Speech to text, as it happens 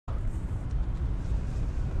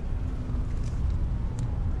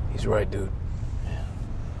He's right, dude. Yeah.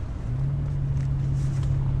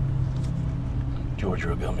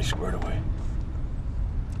 Georgia got me squared away.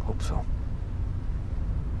 Hope so.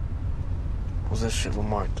 What's that shit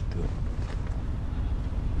Lamar to do?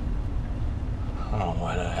 I don't know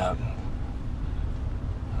why that happened.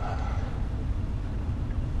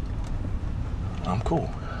 I'm cool.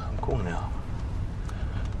 I'm cool now.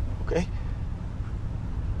 Okay?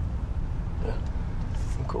 Yeah,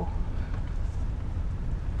 I'm cool.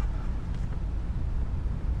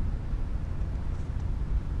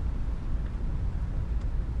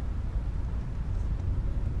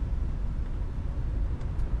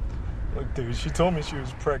 Look, dude, she told me she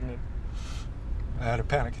was pregnant. I had a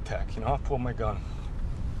panic attack, you know? I pulled my gun.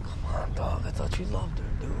 Come on, dog. I thought you loved her,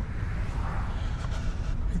 dude.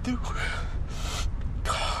 I do.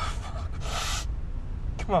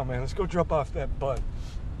 Come on, man. Let's go drop off that butt.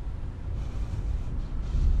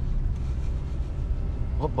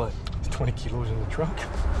 What butt? There's 20 kilos in the trunk.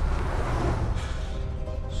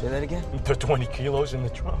 Say that again? There's 20 kilos in the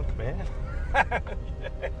trunk, man.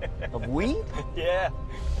 Of weed? Yeah.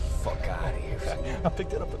 Fuck out of here. I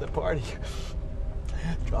picked it up at the party.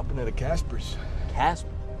 Dropping it at Casper's. Casper?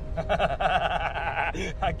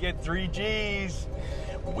 I get 3 G's.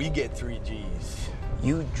 We get 3 G's.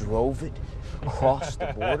 You drove it across the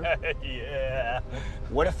border? Yeah.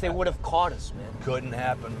 What if they would have caught us, man? Couldn't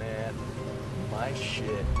happen, man. My shit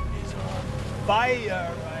is on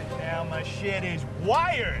fire right now. My shit is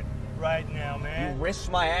wired right now, man. You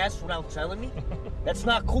risked my ass without telling me? That's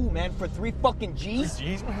not cool, man. For 3 fucking G's? 3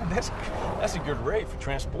 G's, man? That's a good rate for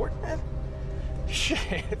transport, man.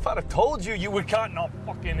 Shit, if I'd have told you, you would gotten all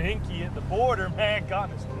fucking hinky at the border, man.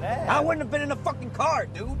 Goodness, that. I wouldn't have been in a fucking car,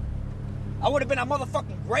 dude. I would have been a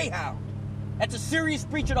motherfucking Greyhound. That's a serious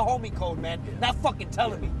breach of the homie code, man. Not fucking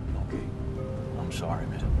telling me. Okay. I'm sorry,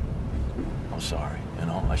 man. I'm sorry. You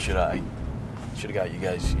know, I should have got you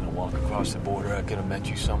guys, walk across the border. I could have met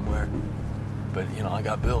you somewhere. But, I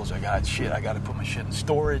got bills. I got shit. I got to put my shit in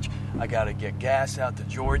storage. I got to get gas out to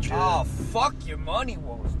Georgia. Oh, fuck your money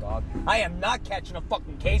woes, dog. I am not catching a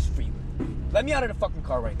fucking case for you. Let me out of the fucking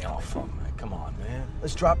car right now. Oh, fuck, man. Come on, man.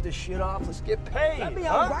 Let's drop this shit off. Let's get paid. Let me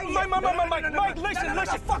out right here. Mike,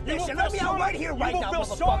 listen. Fuck this shit. Let me out right here right now, You will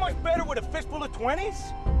feel so much better with a fistful of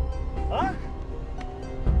 20s? Huh?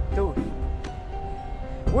 Dude,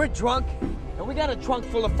 we're drunk, and we got a trunk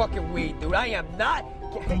full of fucking weed, dude. I am not...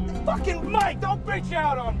 Hey, fucking Mike, don't bitch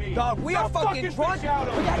out on me. Dog, we are fucking drunk. We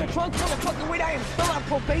got a trunk full of fucking weed. I am still on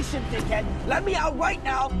probation, dickhead. Let me out right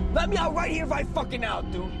now. Let me out right here right fucking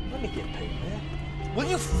out, dude. Let me get paid, man. Will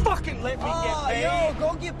you fucking let me get paid? Yo,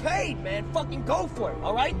 go get paid, man. Fucking go for it,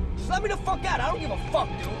 all right? Just let me the fuck out. I don't give a fuck,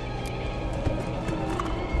 dude.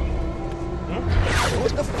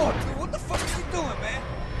 What the fuck, dude? What the fuck are you doing, man?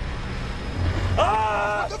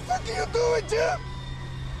 Ah! What the fuck are you doing, Jim?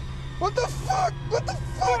 What the fuck? What the fuck?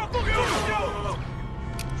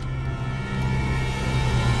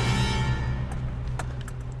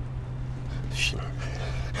 Shit.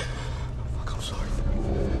 Fuck, I'm sorry,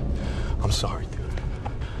 dude. I'm sorry, dude.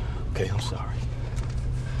 Okay, I'm sorry.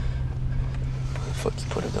 Why the fuck you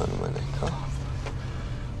put a gun in my neck, huh?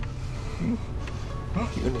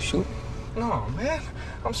 You gonna shoot? No, man.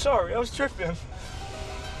 I'm sorry. I was tripping.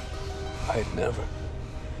 I never,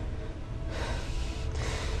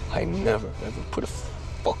 ever put a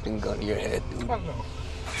fucking gun in your head, dude. I know.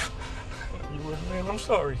 You would, man. I'm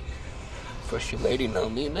sorry. First your lady, now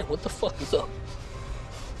me, man. What the fuck is up?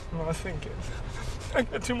 No, I think I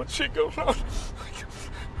got too much shit going on.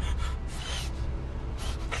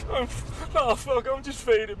 No, fuck, I'm just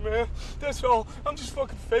faded, man. That's all. I'm just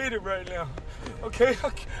fucking faded right now. Okay?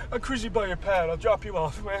 I'll cruise you by your pad. I'll drop you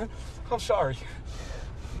off, man. I'm sorry.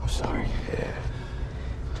 I'm sorry. Yeah.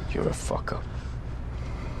 You're a fuck up.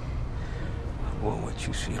 I won't let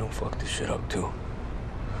you so you don't fuck this shit up, too.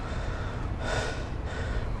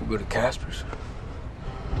 We'll go to Casper's.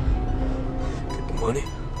 Get the money.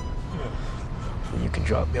 Yeah. And you can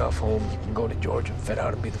drop me off home. You can go to Georgia and fed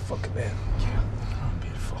out and be the fucking man. Yeah. I'll be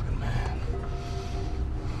the fucking man.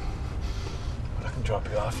 But I can drop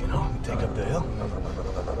you off, and take up the hill.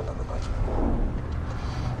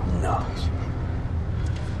 No.